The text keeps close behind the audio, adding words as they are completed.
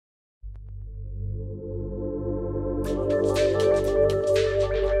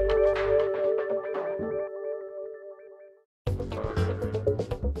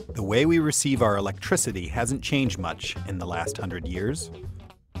way we receive our electricity hasn't changed much in the last 100 years.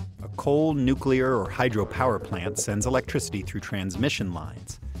 A coal, nuclear, or hydropower plant sends electricity through transmission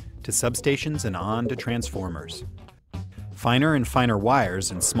lines to substations and on to transformers. Finer and finer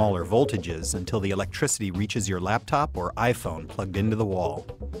wires and smaller voltages until the electricity reaches your laptop or iPhone plugged into the wall.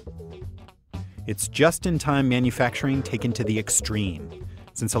 It's just-in-time manufacturing taken to the extreme.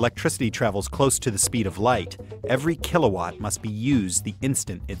 Since electricity travels close to the speed of light, every kilowatt must be used the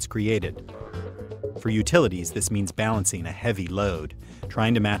instant it's created. For utilities, this means balancing a heavy load,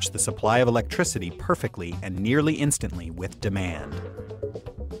 trying to match the supply of electricity perfectly and nearly instantly with demand.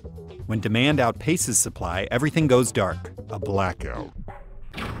 When demand outpaces supply, everything goes dark, a blackout.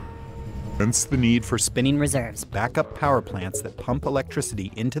 Hence the need for spinning reserves, backup power plants that pump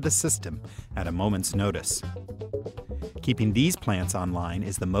electricity into the system at a moment's notice. Keeping these plants online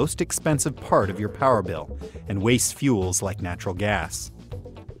is the most expensive part of your power bill and wastes fuels like natural gas.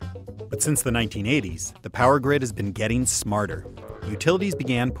 But since the 1980s, the power grid has been getting smarter. Utilities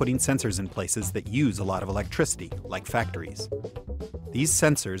began putting sensors in places that use a lot of electricity, like factories. These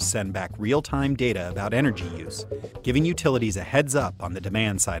sensors send back real-time data about energy use, giving utilities a heads up on the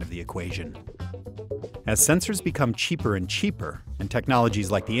demand side of the equation. As sensors become cheaper and cheaper, and technologies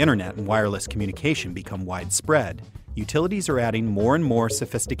like the internet and wireless communication become widespread, utilities are adding more and more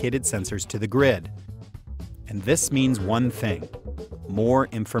sophisticated sensors to the grid. And this means one thing: more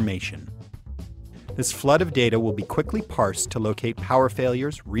information. This flood of data will be quickly parsed to locate power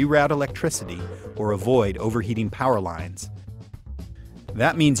failures, reroute electricity, or avoid overheating power lines.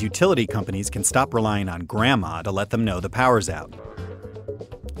 That means utility companies can stop relying on grandma to let them know the power's out.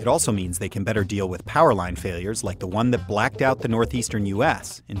 It also means they can better deal with power line failures like the one that blacked out the northeastern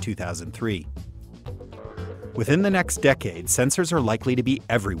US in 2003. Within the next decade, sensors are likely to be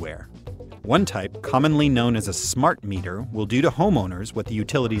everywhere. One type, commonly known as a smart meter, will do to homeowners what the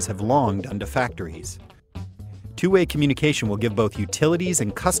utilities have long done to factories. Two-way communication will give both utilities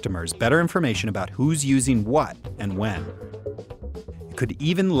and customers better information about who's using what and when. It could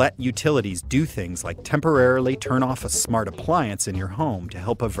even let utilities do things like temporarily turn off a smart appliance in your home to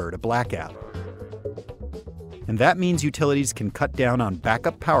help avert a blackout. And that means utilities can cut down on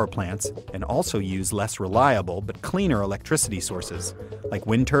backup power plants and also use less reliable but cleaner electricity sources, like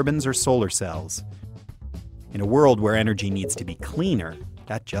wind turbines or solar cells. In a world where energy needs to be cleaner,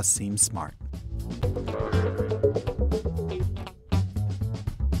 that just seems smart.